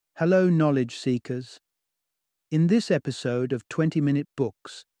Hello, knowledge seekers. In this episode of 20-Minute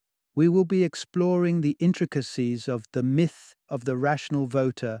Books, we will be exploring the intricacies of The Myth of the Rational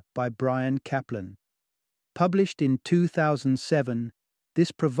Voter by Bryan Caplan. Published in 2007,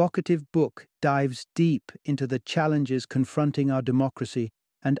 this provocative book dives deep into the challenges confronting our democracy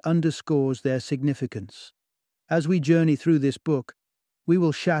and underscores their significance. As we journey through this book, we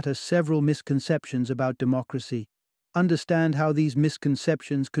will shatter several misconceptions about democracy, understand how these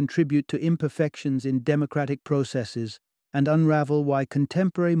misconceptions contribute to imperfections in democratic processes, and unravel why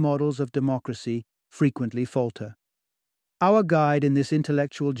contemporary models of democracy frequently falter. Our guide in this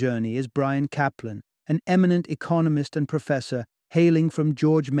intellectual journey is Bryan Caplan, an eminent economist and professor hailing from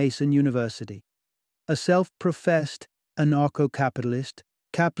George Mason University. A self-professed anarcho-capitalist,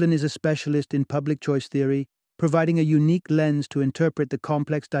 Caplan is a specialist in public choice theory, providing a unique lens to interpret the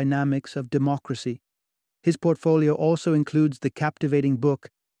complex dynamics of democracy. His portfolio also includes the captivating book,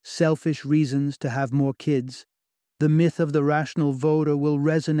 Selfish Reasons to Have More Kids. The Myth of the Rational Voter will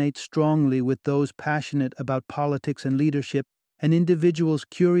resonate strongly with those passionate about politics and leadership, and individuals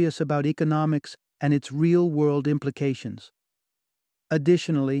curious about economics and its real-world implications.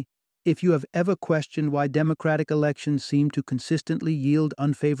 Additionally, if you have ever questioned why democratic elections seem to consistently yield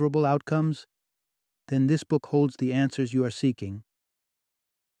unfavorable outcomes, then this book holds the answers you are seeking.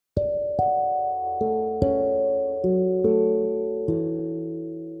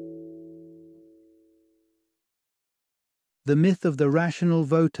 The Myth of the Rational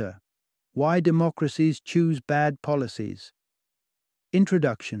Voter: Why Democracies Choose Bad Policies.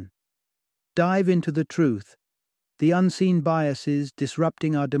 Introduction. Dive into the truth, the unseen biases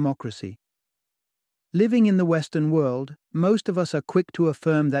disrupting our democracy. Living in the Western world, most of us are quick to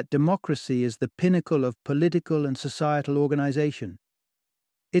affirm that democracy is the pinnacle of political and societal organization.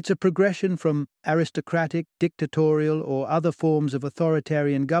 It's a progression from aristocratic, dictatorial, or other forms of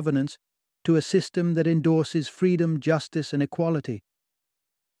authoritarian governance to a system that endorses freedom, justice, and equality.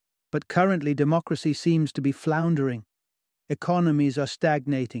 But currently, democracy seems to be floundering. Economies are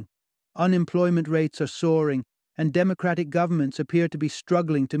stagnating, unemployment rates are soaring, and democratic governments appear to be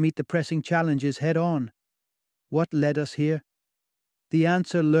struggling to meet the pressing challenges head-on. What led us here? The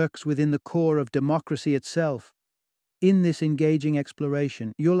answer lurks within the core of democracy itself. In this engaging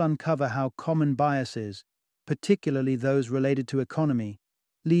exploration, you'll uncover how common biases, particularly those related to economy,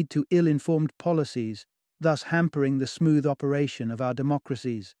 lead to ill-informed policies, thus hampering the smooth operation of our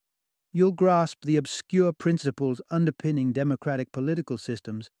democracies. You'll grasp the obscure principles underpinning democratic political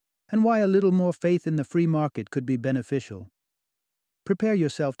systems and why a little more faith in the free market could be beneficial. Prepare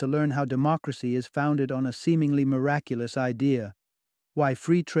yourself to learn how democracy is founded on a seemingly miraculous idea, why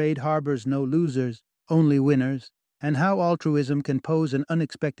free trade harbors no losers, only winners, and how altruism can pose an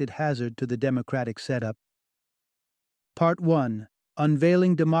unexpected hazard to the democratic setup. Part 1.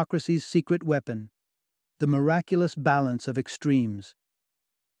 Unveiling Democracy's Secret Weapon: The Miraculous Balance of Extremes.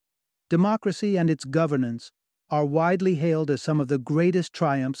 Democracy and its governance are widely hailed as some of the greatest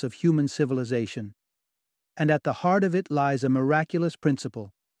triumphs of human civilization. And at the heart of it lies a miraculous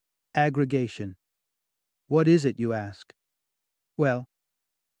principle: aggregation. What is it, you ask? Well,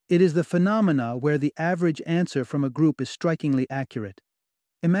 it is the phenomena where the average answer from a group is strikingly accurate.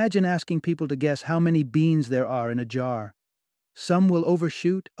 Imagine asking people to guess how many beans there are in a jar. Some will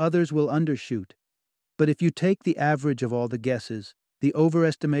overshoot, others will undershoot. But if you take the average of all the guesses, the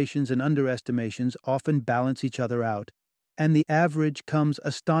overestimations and underestimations often balance each other out, and the average comes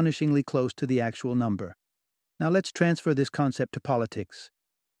astonishingly close to the actual number. Now let's transfer this concept to politics.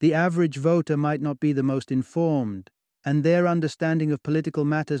 The average voter might not be the most informed, and their understanding of political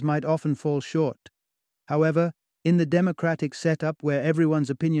matters might often fall short. However, in the democratic setup where everyone's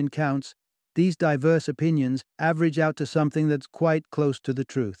opinion counts, these diverse opinions average out to something that's quite close to the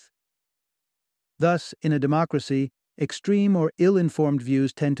truth. Thus, in a democracy, extreme or ill-informed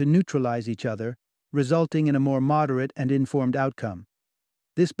views tend to neutralize each other, resulting in a more moderate and informed outcome.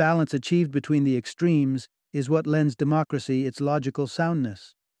 This balance achieved between the extremes is what lends democracy its logical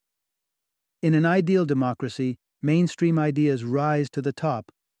soundness. In an ideal democracy, mainstream ideas rise to the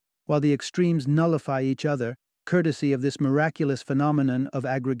top, while the extremes nullify each other, courtesy of this miraculous phenomenon of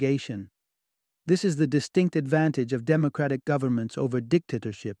aggregation. This is the distinct advantage of democratic governments over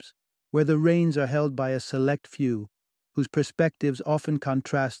dictatorships, where the reins are held by a select few, whose perspectives often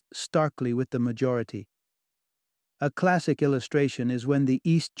contrast starkly with the majority. A classic illustration is when the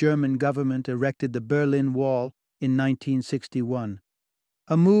East German government erected the Berlin Wall in 1961,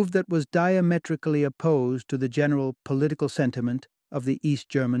 a move that was diametrically opposed to the general political sentiment of the East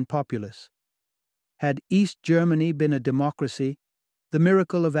German populace. Had East Germany been a democracy, the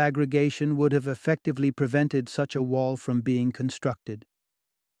miracle of aggregation would have effectively prevented such a wall from being constructed.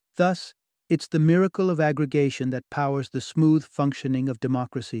 Thus, it's the miracle of aggregation that powers the smooth functioning of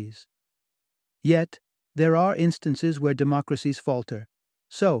democracies. Yet, there are instances where democracies falter.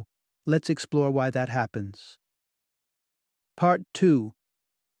 So, let's explore why that happens. Part 2.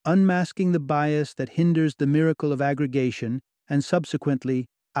 Unmasking the bias that hinders the miracle of aggregation and subsequently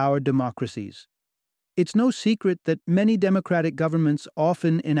our democracies. It's no secret that many democratic governments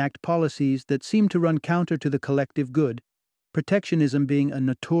often enact policies that seem to run counter to the collective good, protectionism being a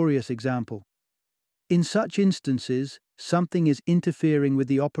notorious example. In such instances, something is interfering with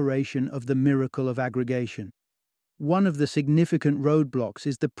the operation of the miracle of aggregation. One of the significant roadblocks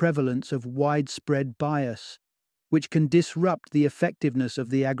is the prevalence of widespread bias, which can disrupt the effectiveness of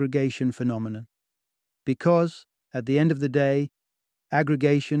the aggregation phenomenon. Because, at the end of the day,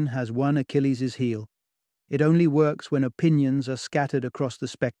 aggregation has one Achilles' heel. It only works when opinions are scattered across the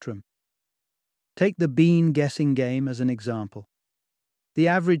spectrum. Take the bean guessing game as an example. The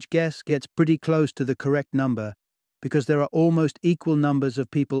average guess gets pretty close to the correct number because there are almost equal numbers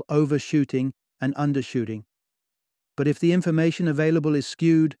of people overshooting and undershooting. But if the information available is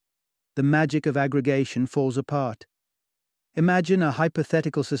skewed, the magic of aggregation falls apart. Imagine a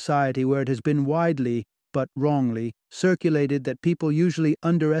hypothetical society where it has been widely, but wrongly, circulated that people usually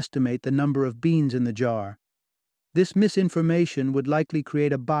underestimate the number of beans in the jar. This misinformation would likely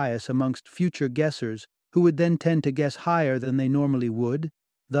create a bias amongst future guessers who would then tend to guess higher than they normally would,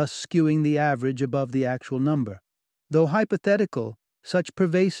 thus skewing the average above the actual number. Though hypothetical, such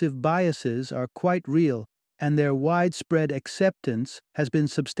pervasive biases are quite real, and their widespread acceptance has been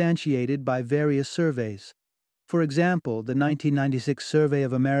substantiated by various surveys. For example, the 1996 Survey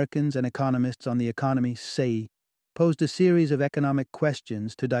of Americans and Economists on the Economy, SEI, posed a series of economic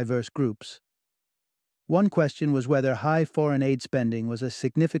questions to diverse groups. One question was whether high foreign aid spending was a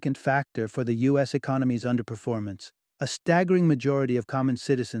significant factor for the U.S. economy's underperformance. A staggering majority of common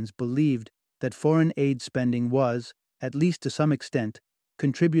citizens believed that foreign aid spending was, at least to some extent,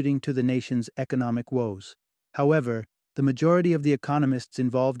 contributing to the nation's economic woes. However, the majority of the economists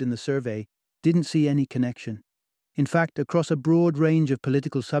involved in the survey didn't see any connection. In fact, across a broad range of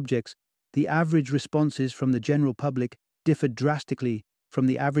political subjects, the average responses from the general public differed drastically from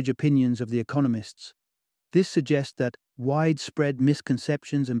the average opinions of the economists. This suggests that widespread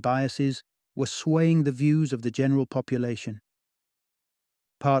misconceptions and biases were swaying the views of the general population.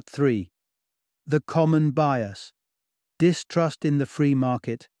 Part 3. The common bias. Distrust in the free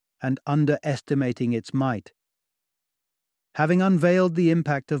market and underestimating its might. Having unveiled the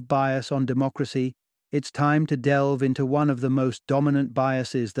impact of bias on democracy, it's time to delve into one of the most dominant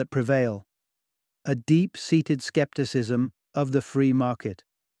biases that prevail: a deep-seated skepticism of the free market.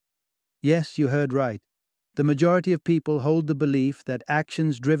 Yes, you heard right. The majority of people hold the belief that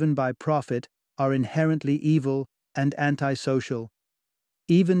actions driven by profit are inherently evil and antisocial.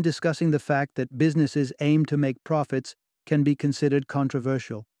 Even discussing the fact that businesses aim to make profits can be considered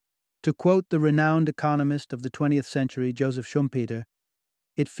controversial. To quote the renowned economist of the 20th century, Joseph Schumpeter,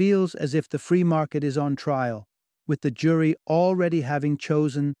 "It feels as if the free market is on trial, with the jury already having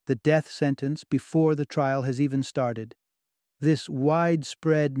chosen the death sentence before the trial has even started." This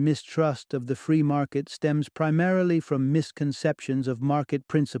widespread mistrust of the free market stems primarily from misconceptions of market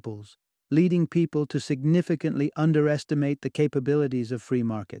principles, leading people to significantly underestimate the capabilities of free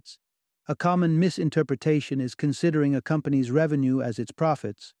markets. A common misinterpretation is considering a company's revenue as its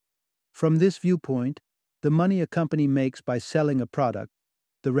profits. From this viewpoint, the money a company makes by selling a product,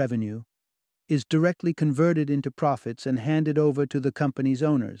 the revenue, is directly converted into profits and handed over to the company's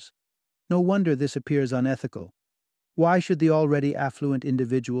owners. No wonder this appears unethical. Why should the already affluent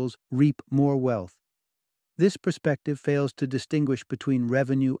individuals reap more wealth? This perspective fails to distinguish between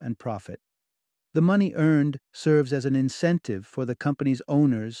revenue and profit. The money earned serves as an incentive for the company's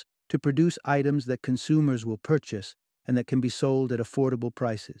owners to produce items that consumers will purchase and that can be sold at affordable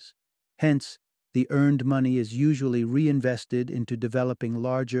prices. Hence, the earned money is usually reinvested into developing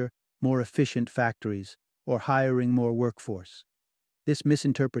larger, more efficient factories or hiring more workforce. This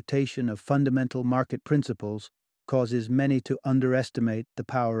misinterpretation of fundamental market principles causes many to underestimate the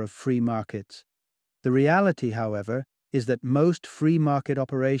power of free markets. The reality, however, is that most free market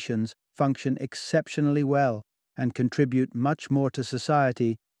operations function exceptionally well and contribute much more to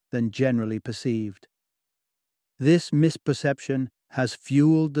society than generally perceived. This misperception has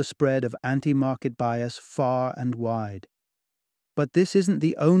fueled the spread of anti-market bias far and wide. But this isn't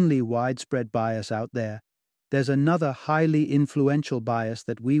the only widespread bias out there. There's another highly influential bias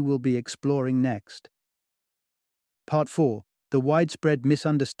that we will be exploring next. Part 4. The widespread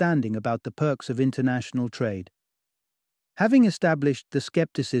misunderstanding about the perks of international trade. Having established the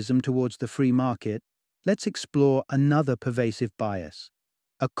skepticism towards the free market, let's explore another pervasive bias: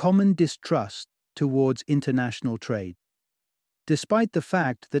 a common distrust towards international trade. Despite the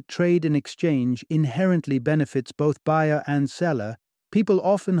fact that trade and exchange inherently benefits both buyer and seller, people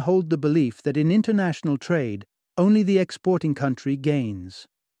often hold the belief that in international trade, only the exporting country gains.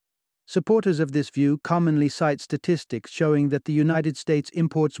 Supporters of this view commonly cite statistics showing that the United States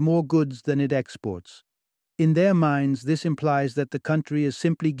imports more goods than it exports. In their minds, this implies that the country is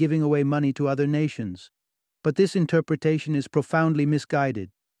simply giving away money to other nations. But this interpretation is profoundly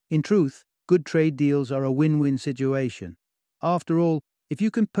misguided. In truth, good trade deals are a win-win situation. After all, if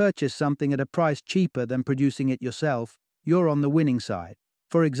you can purchase something at a price cheaper than producing it yourself, you're on the winning side.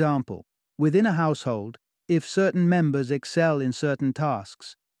 For example, within a household, if certain members excel in certain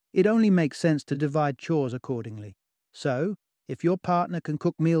tasks, it only makes sense to divide chores accordingly. So, if your partner can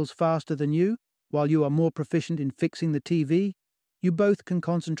cook meals faster than you, while you are more proficient in fixing the TV, you both can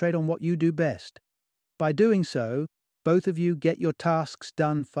concentrate on what you do best. By doing so, both of you get your tasks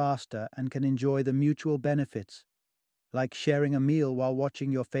done faster and can enjoy the mutual benefits, like sharing a meal while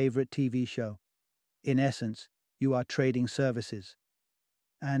watching your favorite TV show. In essence, you are trading services.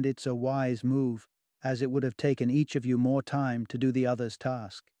 And it's a wise move, as it would have taken each of you more time to do the other's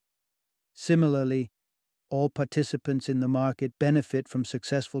task. Similarly, all participants in the market benefit from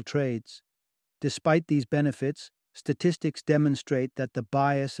successful trades. Despite these benefits, statistics demonstrate that the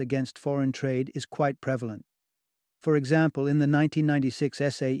bias against foreign trade is quite prevalent. For example, in the 1996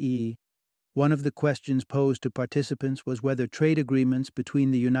 SAE, one of the questions posed to participants was whether trade agreements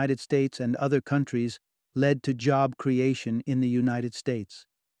between the United States and other countries led to job creation in the United States.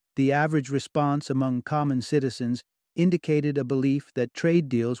 The average response among common citizens indicated a belief that trade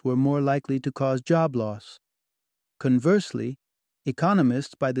deals were more likely to cause job loss. Conversely,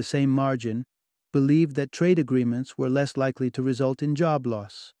 economists, by the same margin, believed that trade agreements were less likely to result in job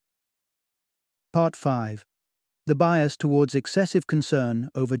loss. Part 5. The bias towards excessive concern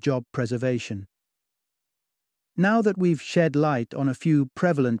over job preservation. Now that we've shed light on a few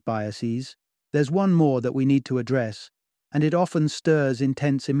prevalent biases, there's one more that we need to address, and it often stirs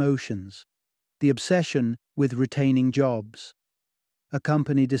intense emotions: the obsession with retaining jobs. A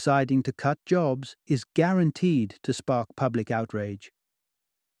company deciding to cut jobs is guaranteed to spark public outrage.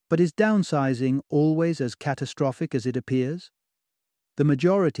 But is downsizing always as catastrophic as it appears? The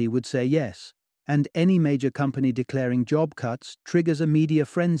majority would say yes, and any major company declaring job cuts triggers a media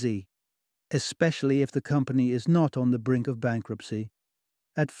frenzy, especially if the company is not on the brink of bankruptcy.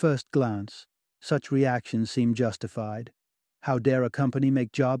 At first glance, such reactions seem justified. How dare a company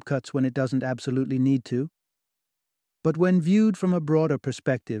make job cuts when it doesn't absolutely need to? But when viewed from a broader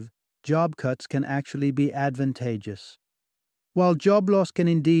perspective, job cuts can actually be advantageous. While job loss can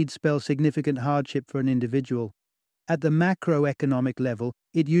indeed spell significant hardship for an individual, at the macroeconomic level,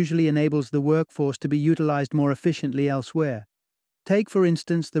 it usually enables the workforce to be utilized more efficiently elsewhere. Take, for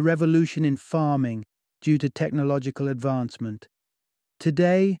instance, the revolution in farming due to technological advancement.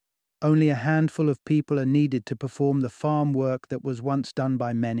 Today, only a handful of people are needed to perform the farm work that was once done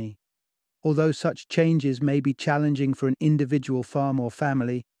by many. Although such changes may be challenging for an individual farm or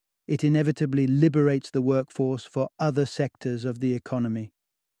family, it inevitably liberates the workforce for other sectors of the economy.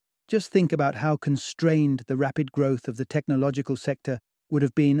 Just think about how constrained the rapid growth of the technological sector would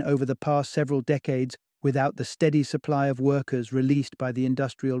have been over the past several decades without the steady supply of workers released by the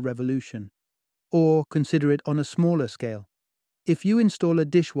Industrial Revolution. Or consider it on a smaller scale. If you install a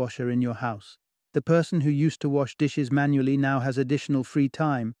dishwasher in your house, the person who used to wash dishes manually now has additional free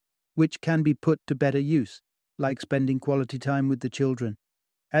time, which can be put to better use, like spending quality time with the children.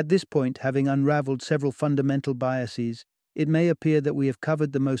 At this point, having unraveled several fundamental biases, it may appear that we have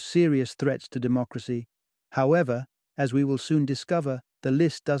covered the most serious threats to democracy. However, as we will soon discover, the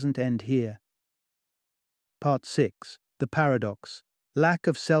list doesn't end here. Part 6. The paradox. Lack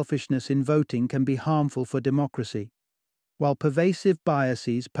of selfishness in voting can be harmful for democracy. While pervasive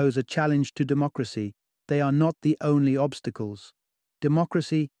biases pose a challenge to democracy, they are not the only obstacles.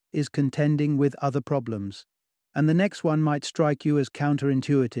 Democracy is contending with other problems, and the next one might strike you as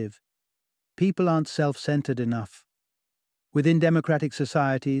counterintuitive. People aren't self-centered enough. Within democratic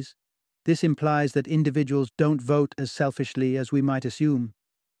societies, this implies that individuals don't vote as selfishly as we might assume.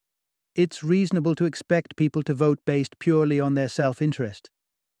 It's reasonable to expect people to vote based purely on their self-interest.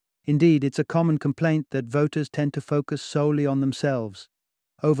 Indeed, it's a common complaint that voters tend to focus solely on themselves,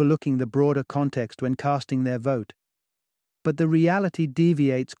 overlooking the broader context when casting their vote. But the reality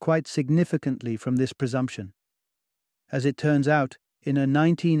deviates quite significantly from this presumption. As it turns out, in a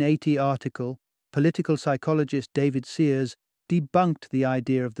 1980 article, political psychologist David Sears debunked the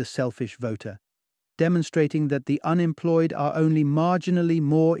idea of the selfish voter, demonstrating that the unemployed are only marginally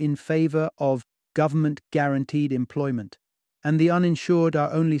more in favor of government-guaranteed employment. and the uninsured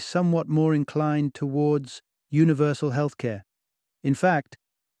are only somewhat more inclined towards universal healthcare. In fact,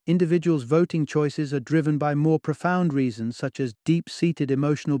 individuals' voting choices are driven by more profound reasons such as deep-seated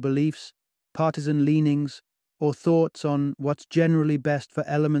emotional beliefs, partisan leanings, or thoughts on what's generally best for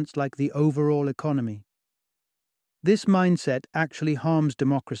elements like the overall economy. This mindset actually harms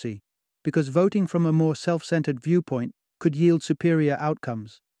democracy because voting from a more self-centered viewpoint could yield superior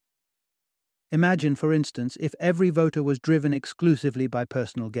outcomes. Imagine, for instance, if every voter was driven exclusively by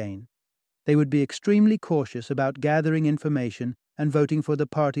personal gain. They would be extremely cautious about gathering information and voting for the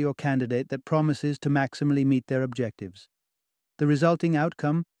party or candidate that promises to maximally meet their objectives. The resulting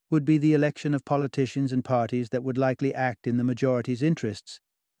outcome would be the election of politicians and parties that would likely act in the majority's interests,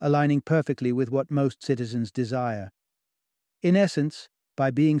 aligning perfectly with what most citizens desire. In essence,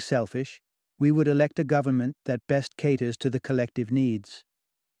 by being selfish, we would elect a government that best caters to the collective needs.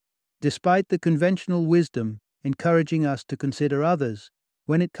 Despite the conventional wisdom encouraging us to consider others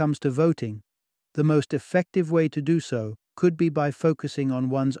when it comes to voting, the most effective way to do so could be by focusing on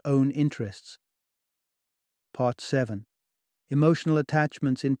one's own interests. Part 7. Emotional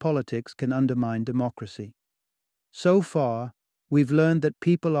attachments in politics can undermine democracy. So far, we've learned that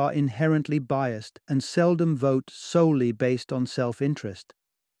people are inherently biased and seldom vote solely based on self-interest.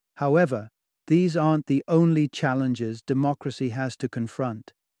 However, these aren't the only challenges democracy has to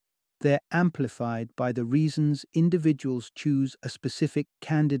confront. They're amplified by the reasons individuals choose a specific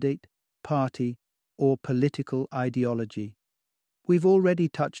candidate, party, or political ideology. We've already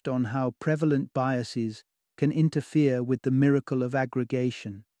touched on how prevalent biases can interfere with the miracle of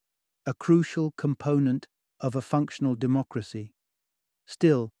aggregation, a crucial component of a functional democracy.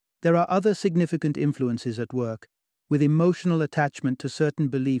 Still, there are other significant influences at work, with emotional attachment to certain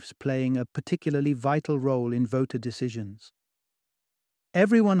beliefs playing a particularly vital role in voter decisions.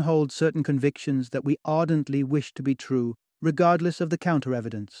 Everyone holds certain convictions that we ardently wish to be true, regardless of the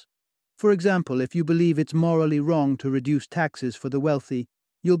counter-evidence. For example, if you believe it's morally wrong to reduce taxes for the wealthy,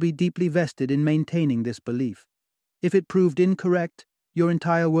 you'll be deeply vested in maintaining this belief. If it proved incorrect, your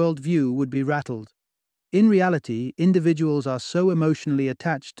entire worldview would be rattled. In reality, individuals are so emotionally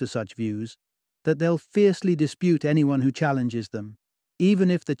attached to such views that they'll fiercely dispute anyone who challenges them,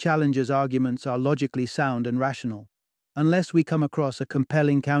 even if the challenger's arguments are logically sound and rational. Unless we come across a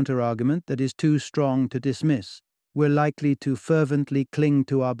compelling counterargument that is too strong to dismiss, we're likely to fervently cling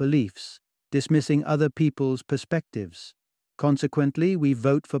to our beliefs, dismissing other people's perspectives. Consequently, we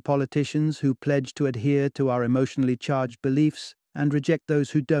vote for politicians who pledge to adhere to our emotionally charged beliefs and reject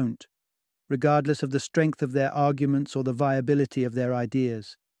those who don't, regardless of the strength of their arguments or the viability of their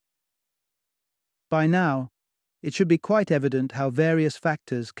ideas. By now, it should be quite evident how various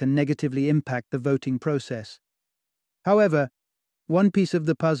factors can negatively impact the voting process. However, one piece of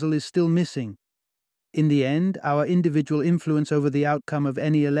the puzzle is still missing. In the end, our individual influence over the outcome of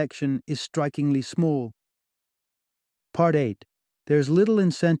any election is strikingly small. Part 8. There's little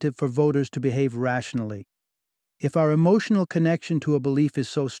incentive for voters to behave rationally. If our emotional connection to a belief is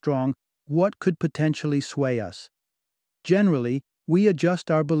so strong, what could potentially sway us? Generally, we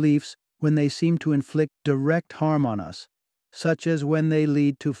adjust our beliefs when they seem to inflict direct harm on us, such as when they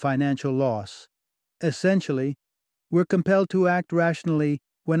lead to financial loss. Essentially, we're compelled to act rationally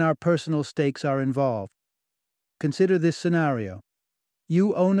when our personal stakes are involved. Consider this scenario.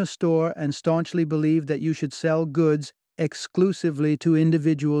 You own a store and staunchly believe that you should sell goods exclusively to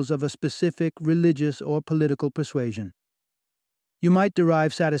individuals of a specific religious or political persuasion. You might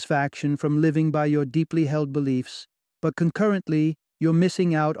derive satisfaction from living by your deeply held beliefs, but concurrently, you're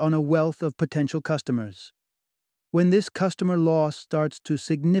missing out on a wealth of potential customers. When this customer loss starts to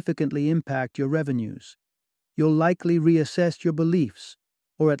significantly impact your revenues, you'll likely reassess your beliefs,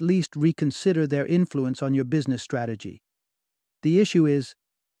 or at least reconsider their influence on your business strategy. The issue is,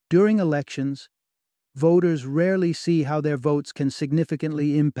 during elections, voters rarely see how their votes can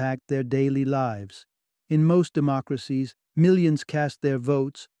significantly impact their daily lives. In most democracies, millions cast their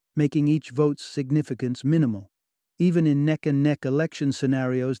votes, making each vote's significance minimal. Even in neck-and-neck election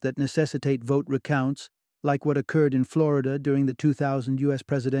scenarios that necessitate vote recounts, like what occurred in Florida during the 2000 U.S.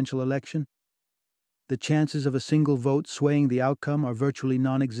 presidential election, the chances of a single vote swaying the outcome are virtually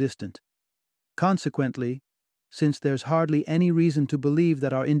non-existent. Consequently, since there's hardly any reason to believe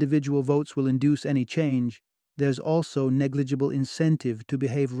that our individual votes will induce any change, there's also negligible incentive to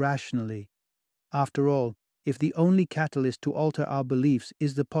behave rationally. After all, if the only catalyst to alter our beliefs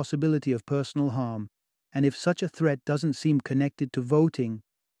is the possibility of personal harm, and if such a threat doesn't seem connected to voting,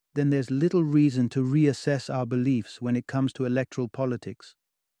 then there's little reason to reassess our beliefs when it comes to electoral politics.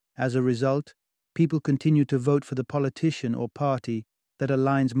 As a result, people continue to vote for the politician or party that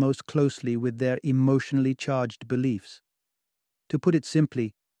aligns most closely with their emotionally charged beliefs. To put it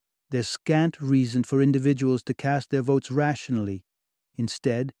simply, there's scant reason for individuals to cast their votes rationally.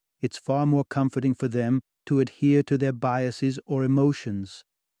 Instead, it's far more comforting for them to adhere to their biases or emotions.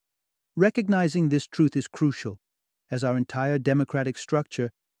 Recognizing this truth is crucial, as our entire democratic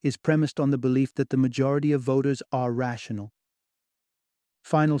structure is premised on the belief that the majority of voters are rational.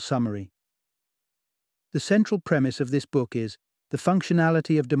 Final summary. The central premise of this book is the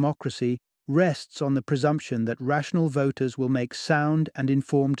functionality of democracy rests on the presumption that rational voters will make sound and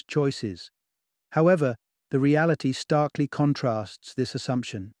informed choices. However, the reality starkly contrasts this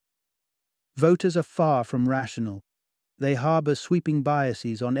assumption. Voters are far from rational. They harbor sweeping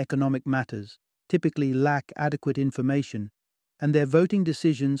biases on economic matters, typically lack adequate information, and their voting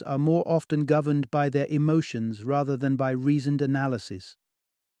decisions are more often governed by their emotions rather than by reasoned analysis.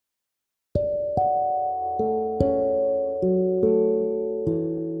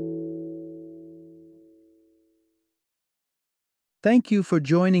 Thank you for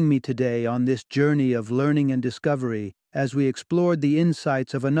joining me today on this journey of learning and discovery as we explored the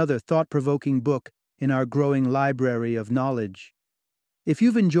insights of another thought-provoking book in our growing library of knowledge. If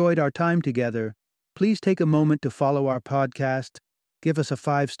you've enjoyed our time together, please take a moment to follow our podcast, give us a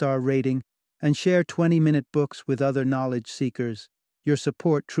 5-star rating, and share 20-minute books with other knowledge seekers. Your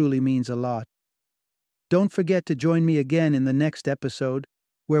support truly means a lot. Don't forget to join me again in the next episode,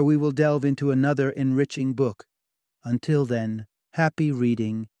 where we will delve into another enriching book. Until then, happy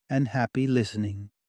reading and happy listening.